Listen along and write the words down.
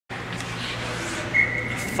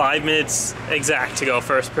5 minutes exact to go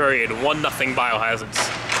first period. 1-0 Biohazards.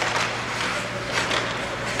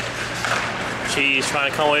 Cheese trying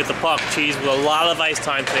to come away with the puck. Cheese with a lot of ice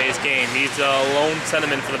time today's game. He's a lone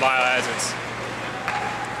centerman for the Biohazards.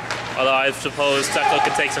 Although I suppose Tekla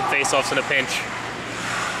could take some face-offs in a pinch.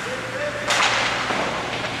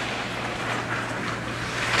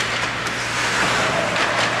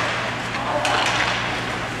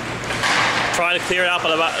 Trying to clear it out,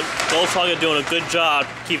 but Goldschlager doing a good job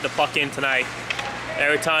to keep the puck in tonight.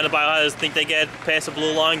 Every time the Biohazards think they get past the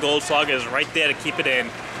blue line, Goldschlager is right there to keep it in.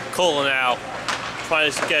 Cole now trying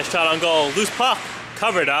to get a shot on goal. Loose puck.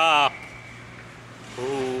 Covered up.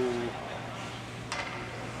 Ooh.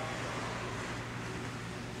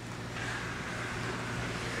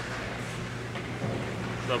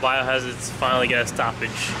 The Biohazards finally get a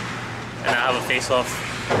stoppage and now have a face-off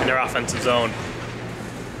in their offensive zone.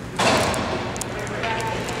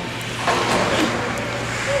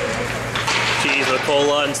 Jeez, with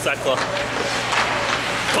Cola and Tekla.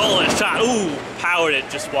 Cola shot. Ooh, powered it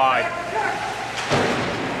just wide.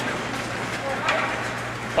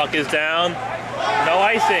 Puck is down. No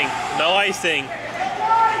icing. No icing.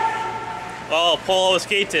 Oh, Paul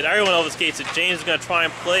overskates it. Everyone overskates it. James is going to try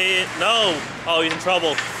and play it. No. Oh, he's in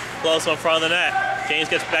trouble. Close in front of the net. James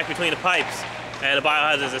gets back between the pipes. And the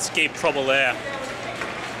Biohazards escape trouble there.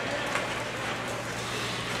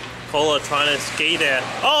 Cola trying to skate there.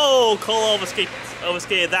 Oh, Cola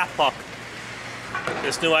overskated that puck.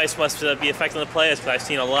 This new ice must be affecting the players because I've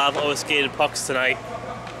seen a lot of overskated pucks tonight.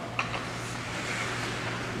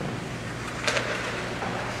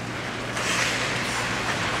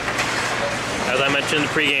 As I mentioned in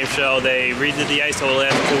the pregame show, they redid the ice over the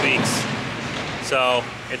last 2 weeks. So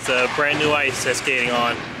it's a brand new ice they're skating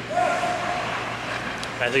on.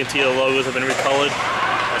 As you can see, the logos have been recolored.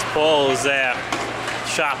 As Paul is there.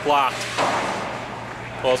 Shot blocked.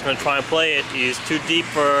 Paul's going to try and play it. He's too deep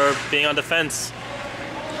for being on defense.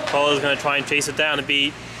 Paul is going to try and chase it down and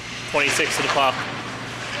beat 26 to the puck.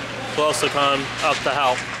 Close to come up to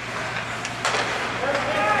help.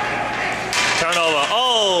 Turnover.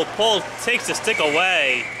 Oh, Paul takes the stick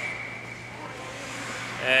away.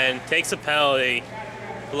 And takes a penalty.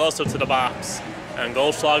 Closer to the box. And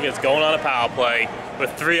Goldschlager is going on a power play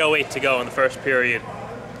with 3:08 to go in the first period.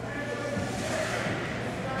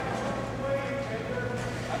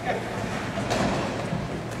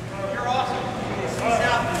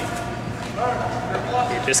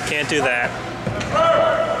 You just can't do that.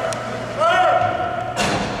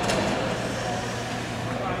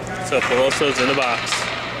 So Peloso's in the box.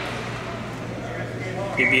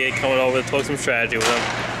 PBA coming over to talk some strategy with him.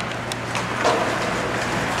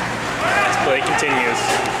 This play continues.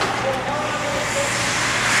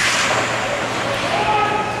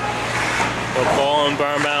 So Paul and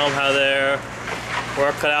Birnbaum have their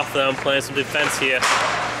work cut out for them, playing some defense here.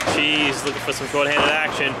 Cheese looking for some short-handed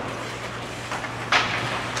action.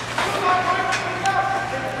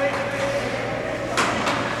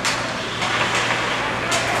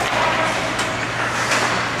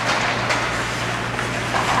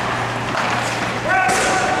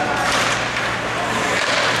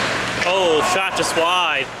 Oh, shot just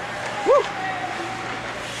wide. Woo.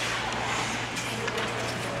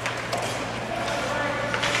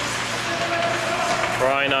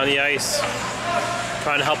 Brian on the ice,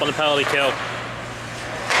 trying to help on the penalty kill.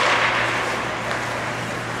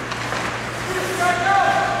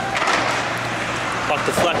 Puck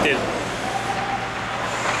deflected.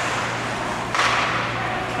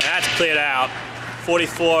 And that's cleared out.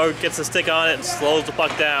 44 gets the stick on it and slows the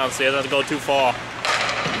puck down so he doesn't have to go too far.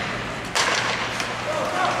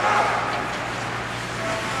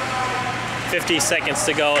 $50 seconds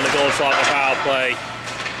to go in the Goldschlager power play.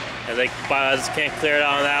 And they can't clear it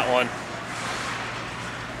out on that one.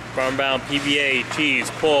 Birnbaum, PBA,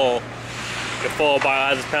 Cheese, pull. Get followed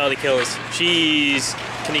by Biohazards penalty kills. Cheese,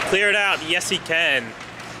 can he clear it out? Yes, he can.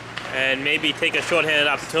 And maybe take a shorthanded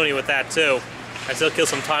opportunity with that too. And still kill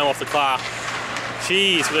some time off the clock.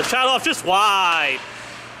 Cheese with a shot off just wide.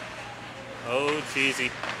 Oh,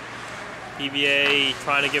 cheesy. PBA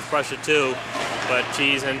trying to give pressure too, but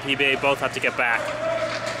Cheese and PBA both have to get back.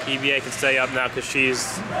 PBA can stay up now because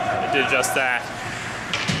Cheese did just that.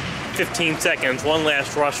 15 seconds, one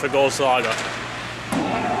last rush for Goldschlager.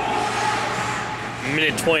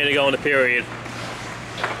 Minute 20 to go in the period.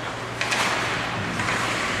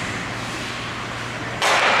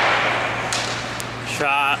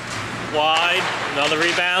 Shot wide, another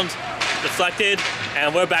rebound, deflected,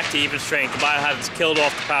 and we're back to even strength. The Biohazards killed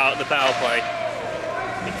off the power play.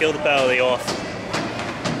 They killed the penalty off.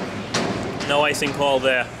 No icing called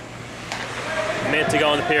there. Minute to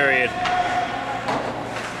go in the period.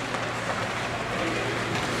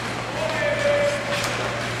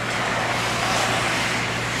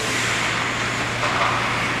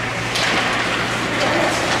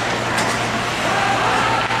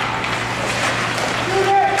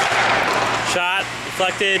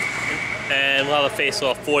 deflected, and we'll have a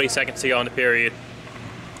face-off. 40 seconds to go in the period.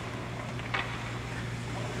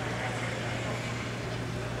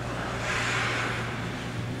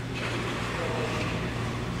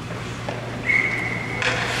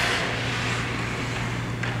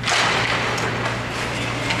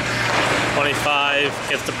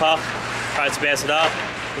 Gets the puck, tries to pass it up,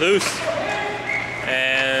 loose,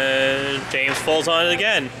 and James falls on it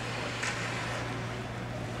again.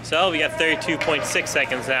 So we got 32.6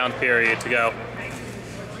 seconds now in the period to go.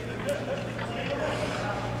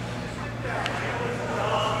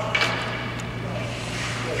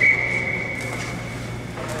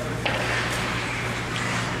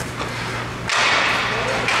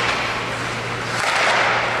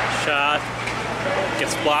 Shot.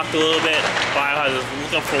 Gets blocked a little bit.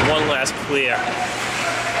 Biohazards looking for one last clear.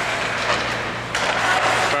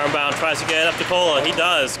 Birnbaum tries to get it up to Kola. He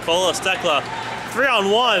does. Kola, Stekla.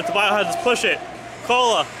 3-on-1. The Biohazards push it.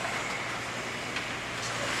 Kola.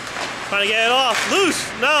 Trying to get it off. Loose.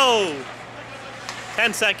 No.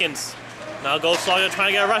 10 seconds. Now Goldschlager trying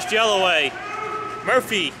to get a rush the other way.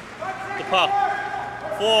 Murphy. The puck.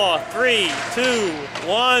 4, 3, 2,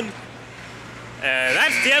 1. And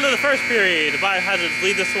that's the end of the first period. The Biohazards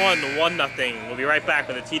lead this one 1-0. We'll be right back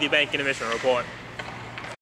with a TD Bank intermission report.